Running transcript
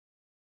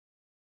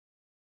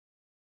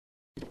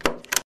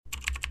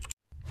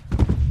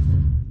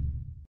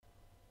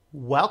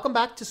Welcome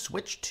back to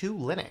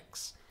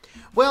Switch2Linux.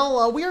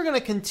 Well, we are going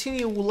to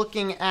continue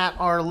looking at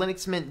our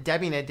Linux Mint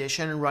Debian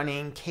edition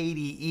running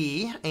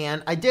KDE,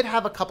 and I did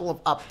have a couple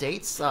of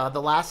updates. The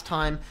last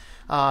time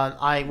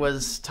I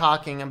was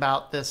talking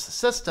about this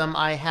system,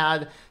 I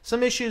had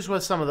some issues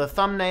with some of the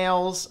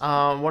thumbnails.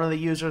 One of the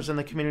users in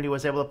the community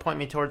was able to point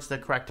me towards the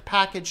correct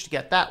package to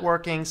get that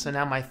working, so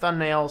now my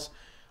thumbnails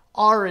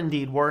are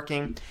indeed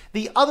working.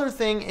 The other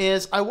thing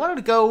is I wanted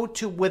to go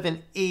with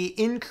an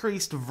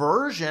increased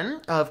version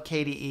of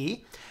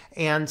KDE,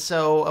 and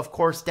so of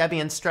course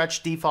Debian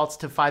stretch defaults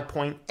to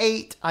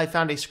 5.8. I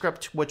found a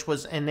script which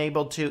was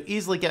enabled to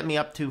easily get me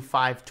up to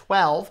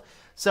 5.12.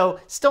 So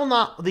still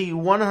not the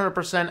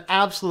 100%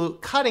 absolute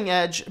cutting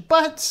edge,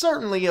 but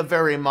certainly a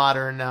very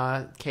modern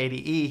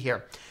KDE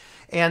here.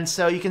 And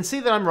so you can see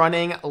that I'm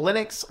running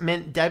Linux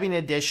Mint Debian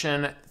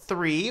Edition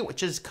 3,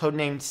 which is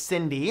codenamed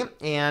Cindy,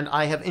 and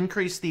I have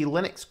increased the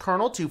Linux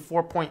kernel to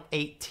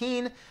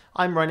 4.18.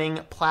 I'm running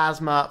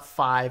Plasma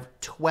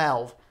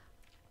 5.12.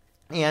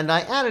 And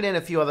I added in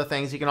a few other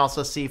things. You can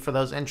also see, for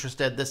those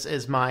interested, this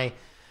is my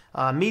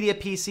media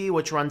PC,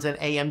 which runs an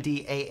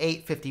AMD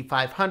A8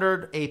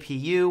 5500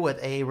 APU with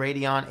a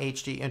Radeon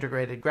HD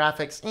integrated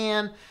graphics,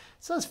 and it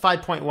says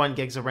 5.1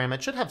 gigs of RAM.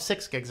 It should have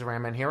 6 gigs of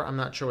RAM in here. I'm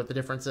not sure what the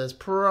difference is.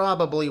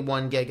 Probably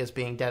 1 gig is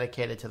being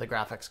dedicated to the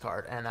graphics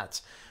card, and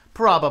that's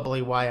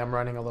probably why I'm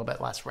running a little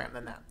bit less RAM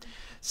than that.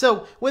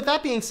 So with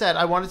that being said,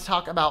 I wanted to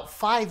talk about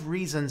 5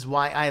 reasons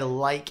why I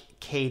like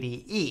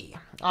KDE.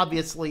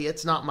 Obviously,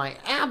 it's not my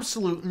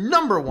absolute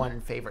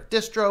 #1 favorite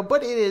distro,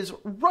 but it is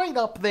right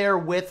up there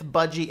with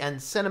Budgie and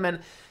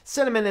Cinnamon.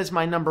 Cinnamon is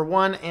my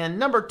 #1,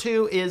 and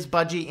 #2 is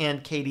Budgie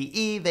and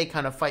KDE. They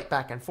kind of fight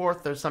back and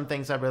forth. There's some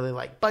things I really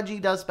like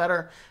Budgie does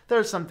better.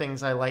 There's some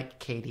things I like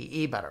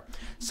KDE better.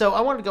 So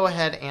I wanted to go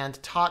ahead and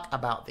talk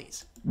about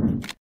these.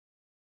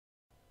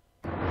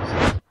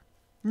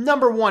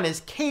 #1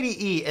 is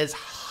KDE is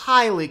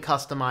highly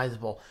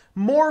customizable,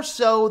 more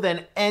so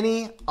than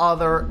any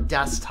other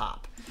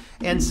desktop.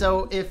 And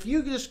so if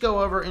you just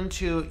go over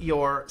into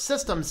your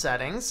system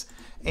settings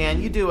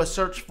and you do a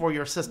search for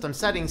your system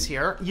settings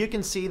here, you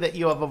can see that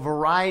you have a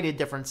variety of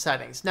different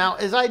settings. Now,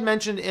 as I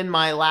mentioned in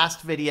my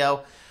last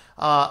video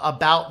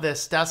about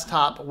this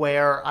desktop,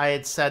 where I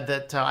had said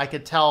that I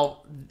could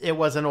tell it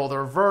was an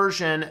older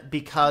version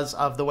because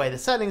of the way the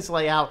settings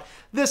lay out,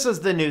 this is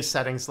the new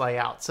settings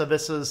layout. So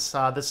this is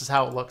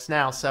how it looks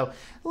now. So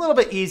a little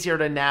bit easier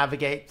to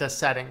navigate the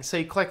settings. So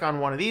you click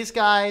on one of these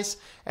guys,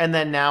 and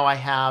then now I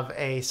have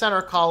a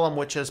center column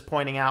which is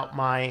pointing out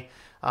my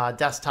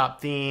desktop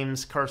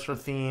themes, cursor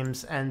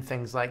themes, and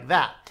things like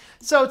that.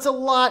 So it's a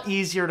lot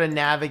easier to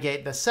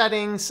navigate the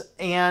settings,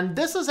 and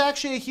this is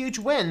actually a huge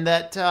win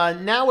that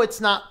now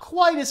it's not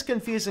quite as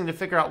confusing to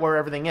figure out where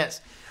everything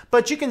is.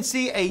 But you can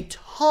see a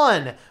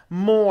ton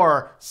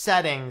more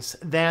settings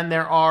than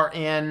there are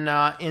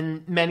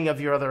in many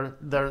of your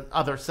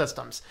other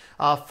systems.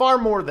 Far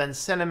more than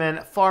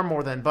Cinnamon, far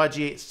more than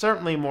Budgie,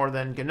 certainly more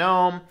than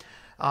GNOME,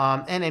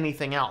 and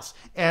anything else.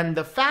 And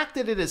the fact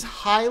that it is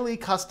highly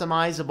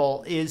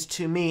customizable is,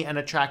 to me, an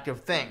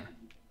attractive thing.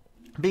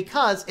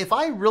 Because if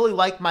I really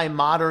like my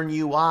modern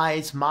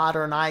UIs,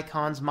 modern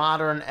icons,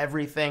 modern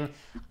everything,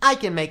 I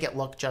can make it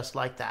look just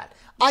like that.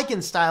 I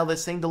can style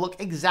this thing to look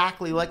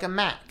exactly like a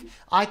Mac.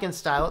 I can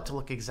style it to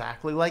look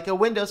exactly like a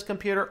Windows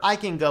computer. I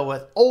can go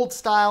with old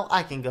style.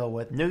 I can go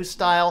with new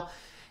style.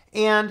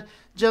 And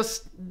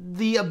just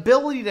the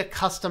ability to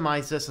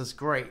customize this is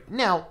great.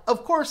 Now,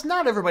 of course,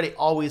 not everybody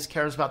always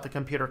cares about the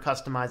computer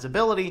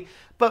customizability,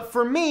 but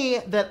for me,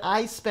 that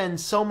I spend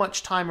so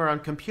much time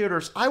around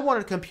computers, I want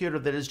a computer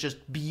that is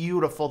just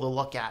beautiful to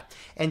look at.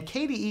 And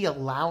KDE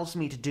allows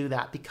me to do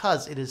that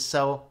because it is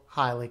so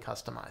highly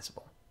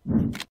customizable.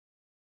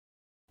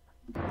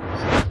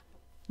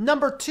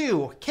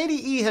 #2,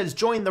 KDE has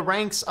joined the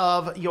ranks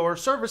of your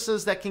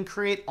services that can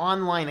create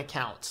online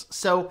accounts.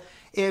 So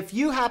if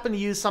you happen to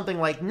use something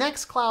like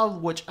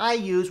Nextcloud, which I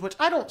use, which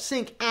I don't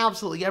sync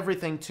absolutely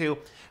everything to,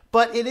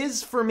 but it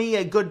is for me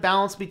a good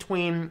balance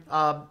between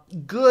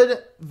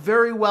good,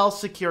 very well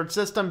secured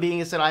system, being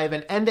as that I have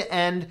an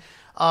end-to-end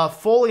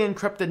fully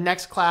encrypted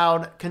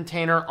Nextcloud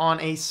container on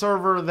a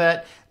server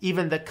that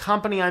even the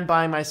company I'm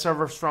buying my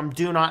servers from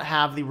do not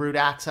have the root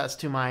access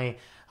to my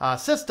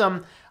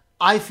system.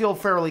 I feel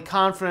fairly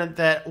confident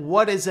that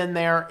what is in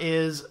there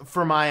is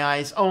for my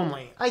eyes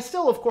only. I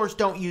still, of course,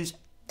 don't use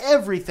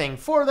everything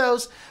for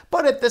those,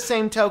 but at the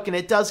same token,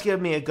 it does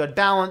give me a good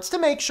balance to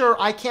make sure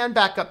I can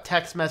back up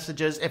text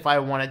messages if I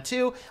wanted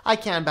to. I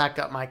can back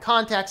up my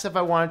contacts if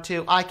I wanted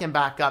to. I can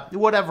back up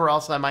whatever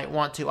else I might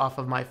want to off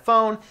of my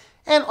phone.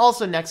 And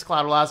also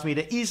Nextcloud allows me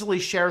to easily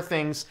share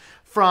things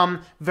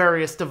from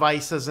various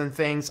devices and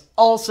things.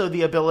 Also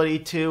the ability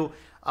to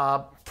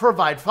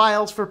provide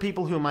files for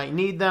people who might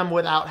need them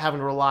without having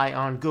to rely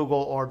on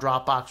Google or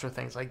Dropbox or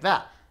things like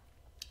that.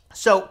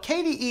 So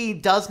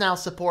KDE does now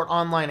support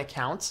online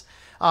accounts.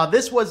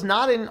 This was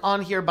not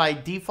on here by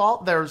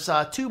default. There's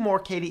 2 more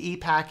KDE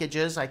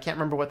packages. I can't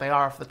remember what they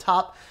are off the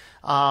top.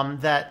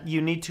 That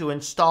you need to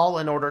install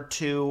in order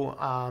to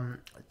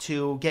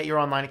to get your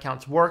online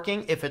accounts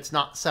working if it's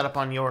not set up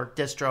on your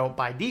distro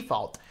by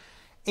default.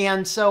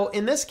 And so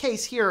in this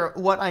case here,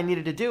 what I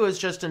needed to do is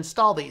just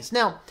install these.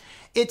 Now,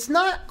 it's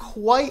not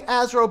quite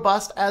as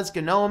robust as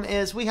GNOME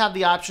is. We have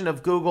the option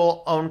of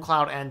Google,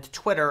 OwnCloud, and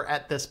Twitter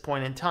at this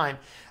point in time.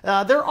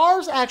 There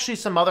are actually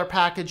some other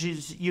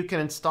packages you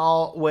can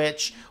install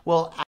which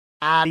will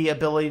add the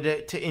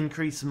ability to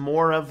increase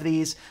more of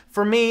these.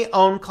 For me,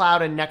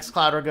 OwnCloud and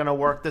NextCloud are going to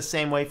work the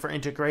same way for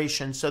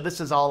integration, so this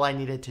is all I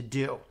needed to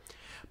do.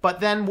 But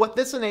then what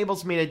this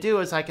enables me to do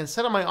is I can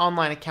set up my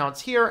online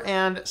accounts here,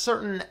 and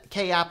certain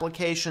K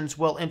applications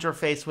will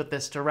interface with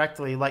this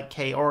directly, like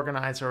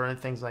K-Organizer and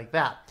things like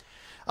that.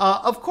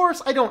 Of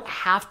course, I don't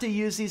have to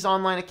use these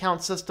online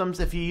account systems.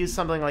 If you use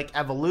something like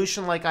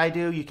Evolution like I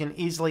do, you can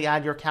easily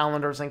add your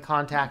calendars and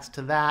contacts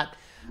to that.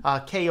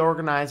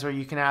 K-Organizer,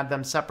 you can add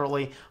them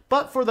separately.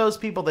 But for those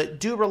people that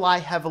do rely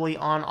heavily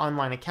on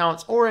online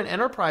accounts or in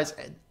enterprise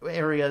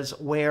areas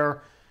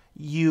where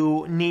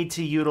you need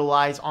to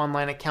utilize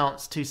online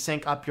accounts to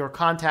sync up your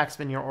contacts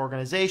in your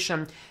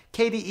organization,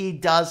 KDE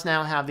does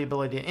now have the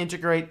ability to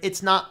integrate.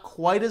 It's not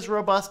quite as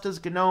robust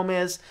as GNOME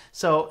is,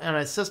 so in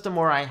a system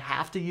where I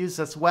have to use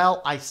this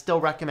well, I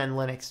still recommend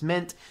Linux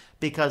Mint,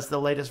 because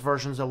the latest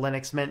versions of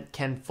Linux Mint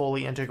can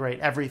fully integrate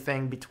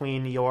everything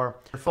between your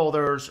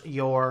folders,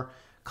 your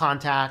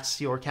contacts,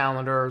 your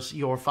calendars,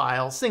 your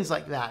files, things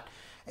like that.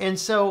 And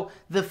so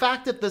the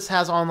fact that this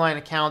has online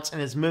accounts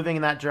and is moving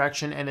in that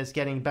direction and is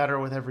getting better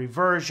with every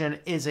version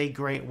is a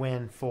great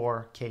win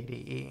for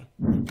KDE.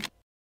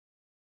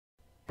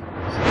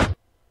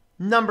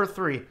 Number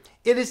 3,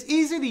 it is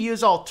easy to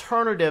use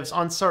alternatives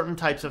on certain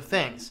types of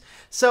things.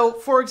 So,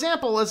 for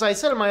example, as I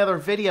said in my other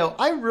video,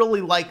 I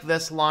really like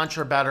this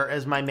launcher better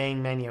as my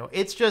main menu.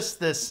 It's just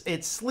this,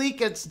 it's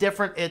sleek, it's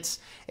different,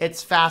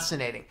 it's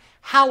fascinating.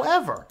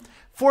 However,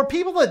 for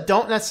people that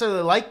don't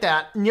necessarily like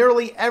that,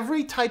 nearly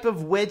every type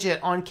of widget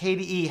on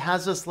KDE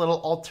has this little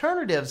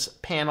alternatives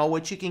panel,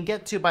 which you can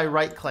get to by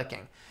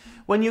right-clicking.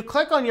 When you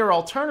click on your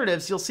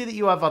alternatives, you'll see that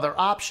you have other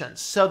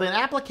options. So the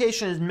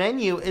application's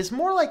menu is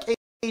more like a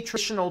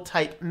traditional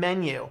type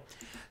menu.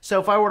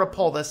 So if I were to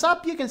pull this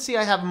up, you can see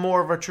I have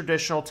more of a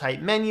traditional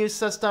type menu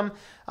system,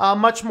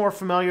 much more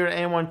familiar to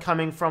anyone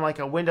coming from like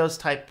a Windows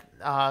type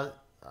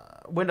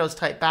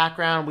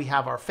background. We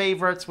have our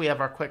favorites, we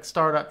have our quick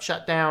startup,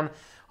 shutdown,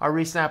 our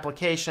recent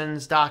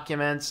applications,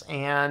 documents,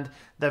 and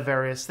the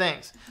various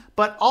things.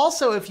 But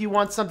also, if you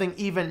want something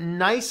even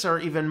nicer,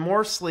 even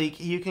more sleek,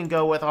 you can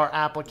go with our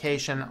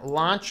application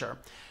launcher.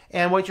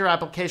 And what your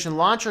application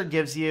launcher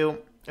gives you,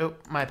 oh,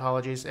 my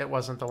apologies, it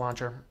wasn't the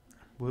launcher.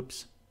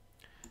 Whoops.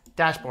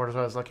 Dashboard is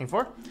what I was looking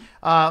for.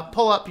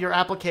 Pull up your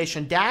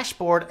application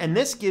dashboard, and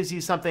this gives you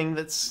something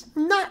that's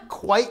not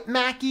quite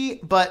Mackie,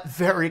 but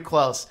very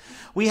close.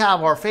 We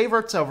have our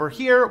favorites over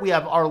here. We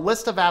have our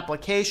list of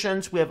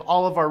applications. We have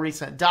all of our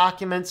recent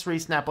documents,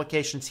 recent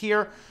applications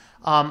here.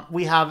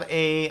 We have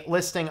a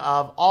listing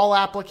of all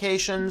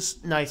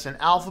applications, nice and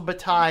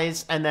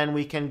alphabetized, and then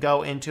we can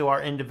go into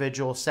our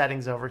individual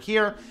settings over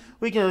here.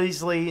 We can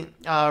easily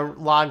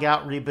log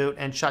out, reboot,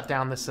 and shut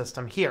down the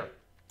system here.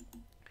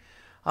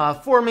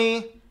 For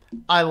me,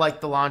 I like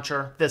the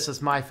launcher. This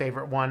is my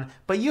favorite one.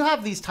 But you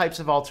have these types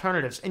of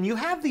alternatives, and you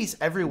have these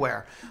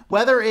everywhere.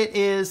 Whether it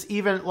is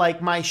even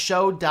like my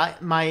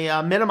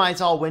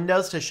minimize all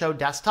windows to show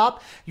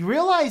desktop, you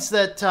realize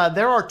that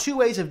there are two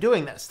ways of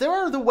doing this. There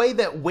are the way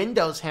that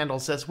Windows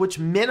handles this, which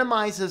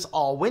minimizes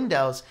all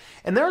windows,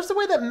 and there's the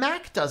way that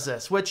Mac does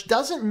this, which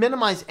doesn't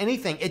minimize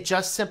anything. It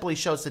just simply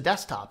shows the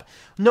desktop.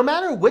 No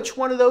matter which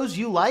one of those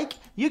you like,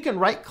 you can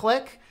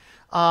right-click.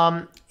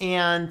 It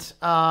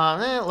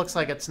looks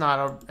like it's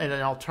not an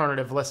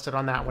alternative listed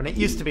on that one. It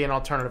used to be an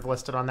alternative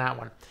listed on that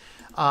one.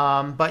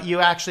 But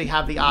you actually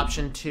have the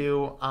option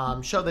to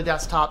show the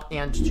desktop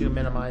and to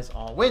minimize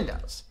all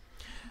windows.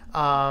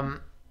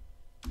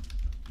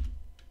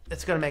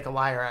 It's going to make a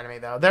liar out of me,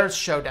 though. There's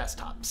show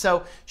desktop.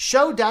 So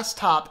show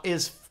desktop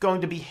is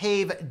going to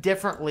behave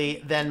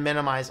differently than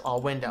minimize all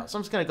windows. So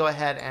I'm just going to go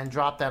ahead and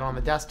drop that on the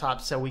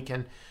desktop so we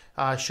can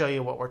show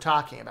you what we're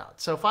talking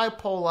about. So if I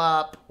pull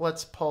up,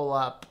 let's pull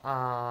up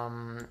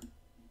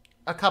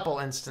a couple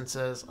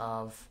instances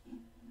of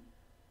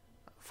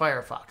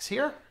Firefox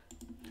here.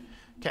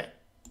 Okay.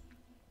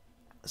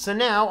 So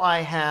now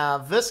I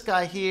have this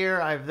guy here,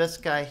 I have this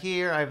guy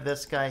here, I have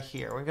this guy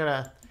here. I'm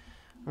gonna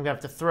have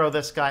to throw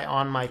this guy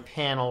on my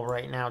panel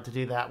right now to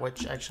do that,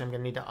 which actually I'm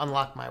gonna need to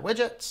unlock my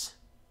widgets.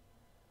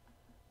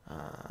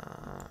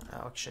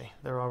 Actually,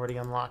 they're already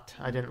unlocked.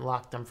 I didn't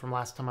lock them from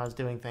last time I was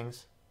doing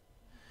things.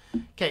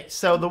 Okay,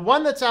 so the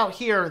one that's out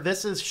here,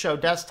 this is show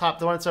desktop.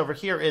 The one that's over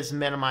here is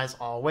minimize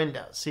all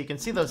windows. So you can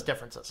see those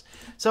differences.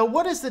 So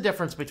what is the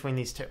difference between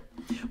these two?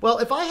 Well,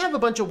 if I have a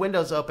bunch of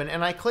windows open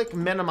and I click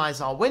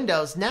minimize all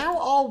windows, now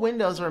all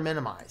windows are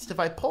minimized. If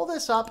I pull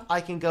this up,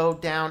 I can go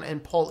down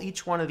and pull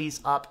each one of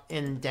these up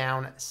and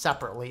down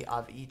separately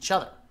of each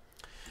other.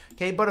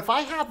 Okay, but if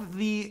I have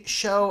the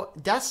show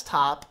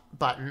desktop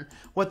button,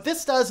 what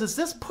this does is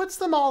this puts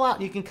them all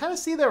out. You can kind of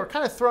see they're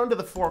kind of thrown to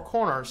the four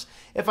corners.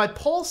 If I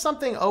pull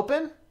something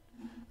open,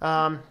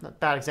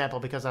 Bad example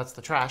because that's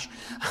the trash.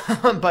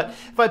 But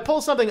if I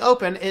pull something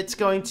open, it's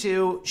going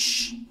to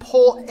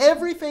pull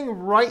everything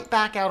right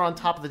back out on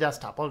top of the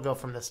desktop. I'll go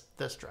from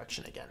this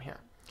direction again here.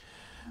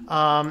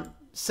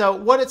 So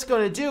what it's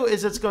going to do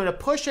is it's going to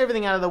push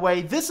everything out of the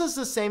way. This is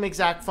the same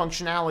exact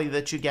functionality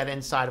that you get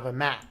inside of a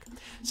Mac.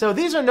 So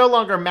these are no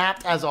longer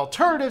mapped as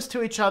alternatives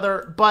to each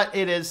other, but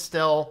it is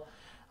still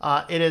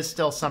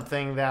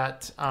something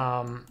that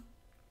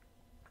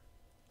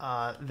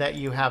that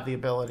you have the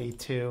ability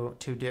to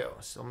do.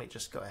 So let me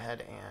just go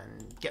ahead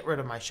and get rid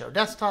of my show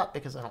desktop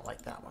because I don't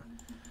like that one.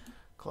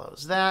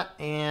 Close that,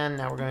 and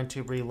now we're going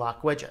to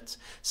relock widgets.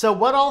 So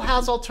what all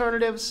has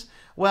alternatives?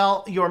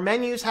 Well, your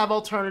menus have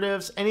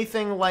alternatives.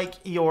 Anything like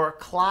your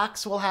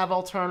clocks will have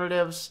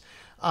alternatives.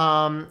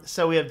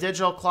 So we have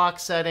digital clock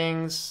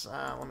settings.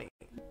 Let me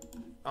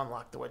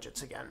unlock the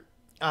widgets again.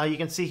 You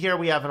can see here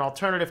we have an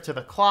alternative to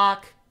the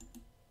clock.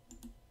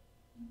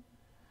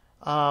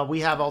 We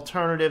have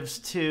alternatives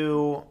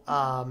to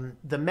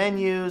the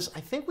menus.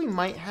 I think we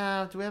might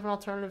have, do we have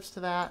alternatives to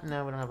that?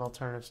 No, we don't have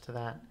alternatives to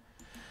that.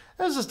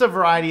 There's just a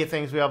variety of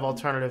things we have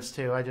alternatives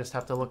to. I just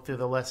have to look through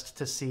the list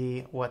to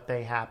see what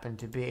they happen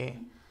to be.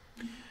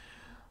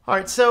 All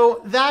right,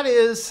 so that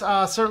is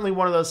certainly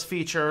one of those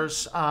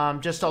features,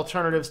 just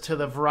alternatives to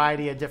the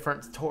variety of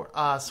different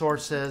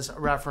sources,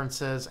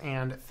 references,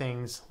 and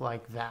things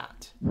like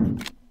that.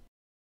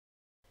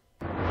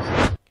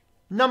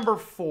 Number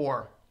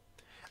 4.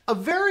 A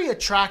very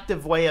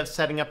attractive way of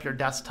setting up your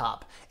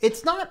desktop.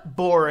 It's not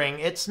boring.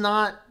 It's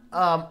not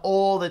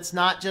old. It's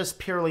not just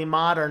purely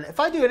modern. If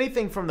I do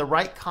anything from the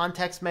right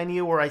context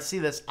menu where I see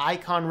this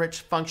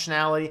icon-rich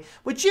functionality,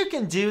 which you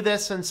can do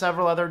this in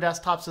several other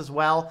desktops as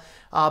well,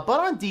 but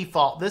on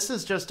default, this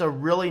is just a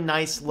really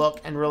nice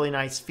look and really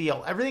nice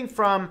feel. Everything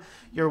from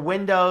your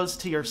windows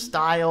to your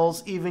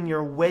styles, even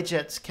your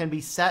widgets can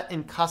be set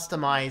and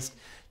customized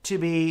to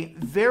be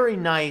very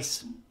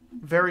nice,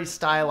 very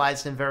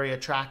stylized, and very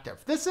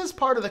attractive. This is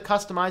part of the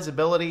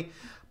customizability,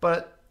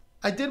 but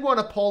I did want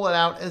to pull it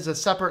out as a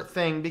separate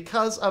thing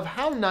because of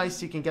how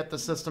nice you can get the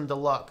system to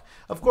look.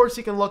 Of course,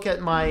 you can look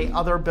at my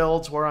other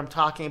builds where I'm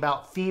talking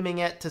about theming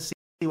it to see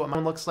what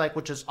mine looks like,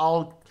 which is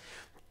all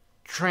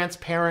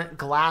transparent,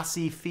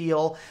 glassy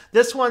feel.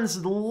 This one's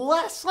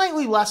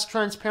slightly less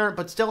transparent,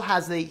 but still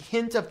has a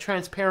hint of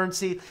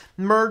transparency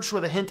merged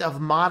with a hint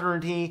of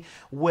modernity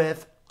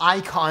with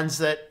icons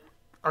that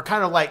are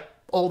kind of like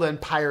old and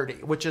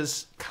piratey, which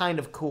is kind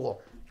of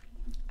cool.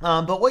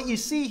 But what you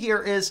see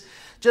here is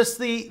just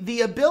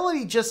the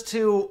ability just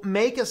to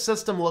make a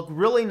system look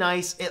really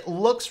nice. It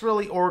looks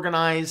really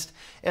organized.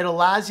 It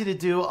allows you to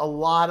do a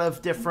lot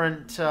of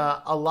different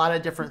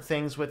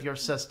things with your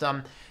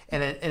system,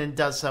 and it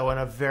does so in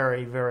a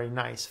very, very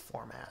nice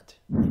format.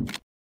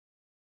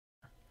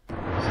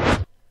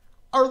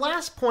 Our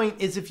last point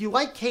is if you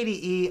like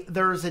KDE,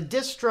 there's a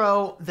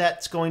distro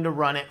that's going to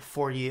run it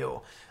for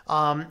you.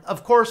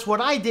 Of course,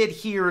 what I did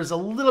here is a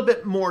little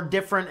bit more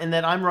different in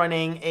that I'm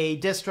running a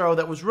distro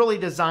that was really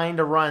designed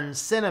to run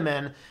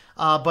Cinnamon,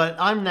 but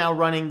I'm now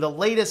running the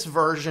latest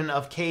version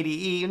of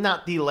KDE,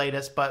 not the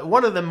latest, but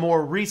one of the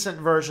more recent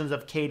versions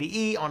of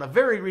KDE on a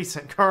very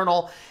recent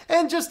kernel,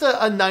 and just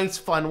a nice,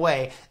 fun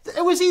way.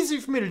 It was easy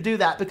for me to do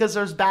that because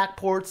there's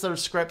backports,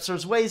 there's scripts,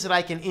 there's ways that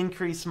I can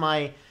increase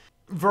my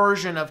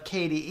version of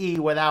KDE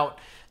without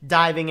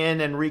diving in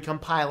and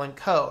recompiling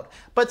code.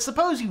 But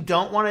suppose you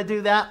don't want to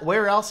do that.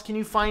 Where else can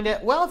you find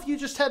it? Well, if you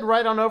just head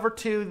right on over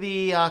to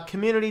the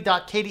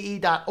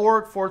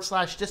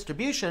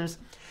community.kde.org/distributions,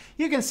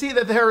 you can see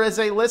that there is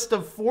a list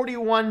of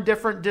 41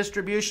 different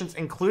distributions,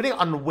 including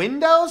on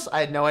Windows. I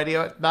had no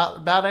idea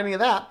about any of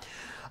that.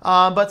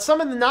 But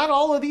not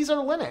all of these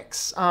are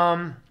Linux.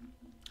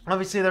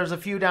 Obviously, there's a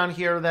few down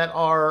here that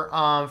are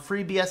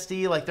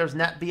FreeBSD, like there's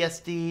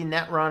NetBSD,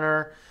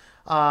 Netrunner.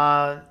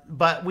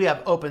 But we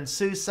have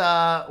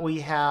OpenSUSE,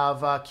 we have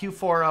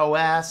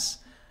Q4OS,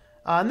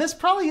 and this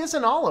probably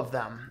isn't all of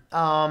them.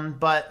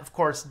 But of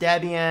course,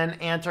 Debian,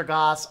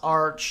 Antergos,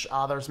 Arch,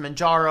 there's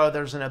Manjaro,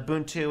 there's an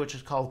Ubuntu, which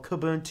is called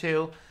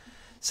Kubuntu.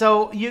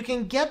 So you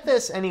can get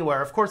this anywhere.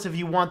 Of course, if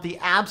you want the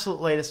absolute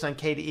latest on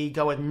KDE,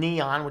 go with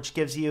Neon, which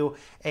gives you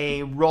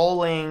a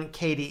rolling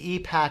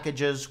KDE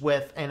packages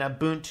with an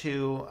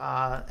Ubuntu,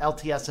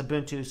 LTS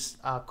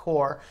Ubuntu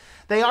core.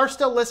 They are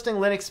still listing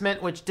Linux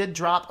Mint, which did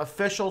drop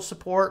official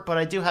support, but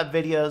I do have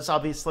videos,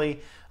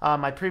 obviously,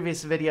 my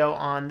previous video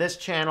on this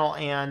channel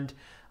and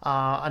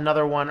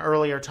another one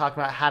earlier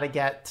talking about how to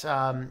get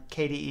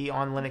KDE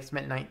on Linux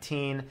Mint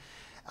 19.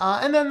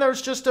 And then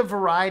there's just a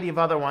variety of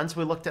other ones.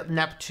 We looked at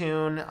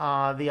Neptune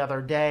the other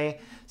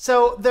day.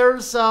 So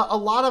there's a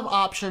lot of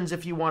options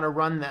if you want to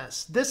run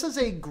this. This is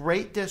a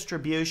great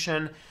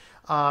distribution,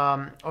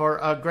 or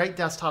a great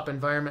desktop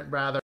environment,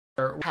 rather.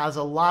 It has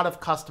a lot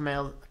of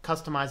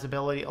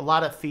customizability, a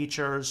lot of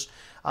features.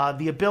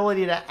 The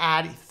ability to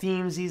add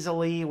themes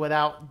easily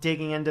without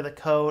digging into the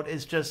code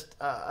is just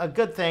a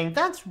good thing.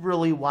 That's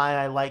really why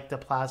I like the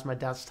Plasma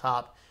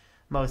desktop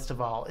most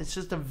of all. It's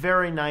just a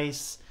very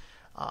nice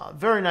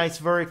Very nice,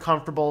 very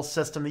comfortable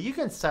system that you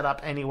can set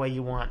up any way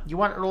you want. You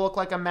want it to look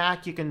like a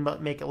Mac, you can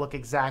make it look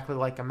exactly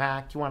like a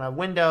Mac. You want a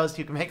Windows,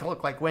 you can make it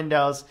look like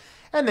Windows.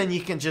 And then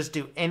you can just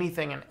do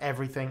anything and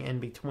everything in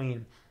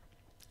between.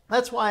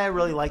 That's why I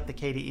really like the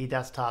KDE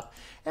Desktop.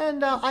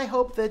 And I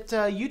hope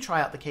that you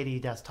try out the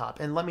KDE Desktop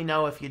and let me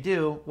know if you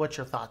do what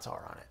your thoughts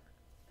are on it.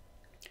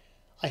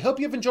 I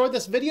hope you've enjoyed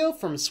this video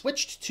from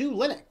Switched to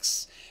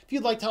Linux. If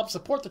you'd like to help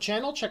support the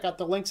channel, check out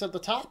the links at the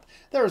top.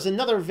 There is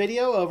another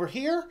video over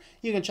here.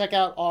 You can check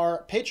out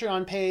our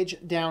Patreon page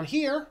down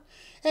here.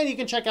 And you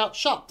can check out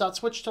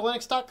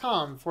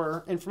shop.switchedtolinux.com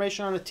for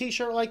information on a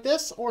t-shirt like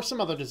this or some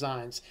other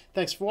designs.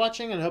 Thanks for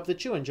watching and I hope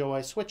that you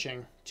enjoy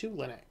switching to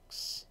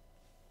Linux.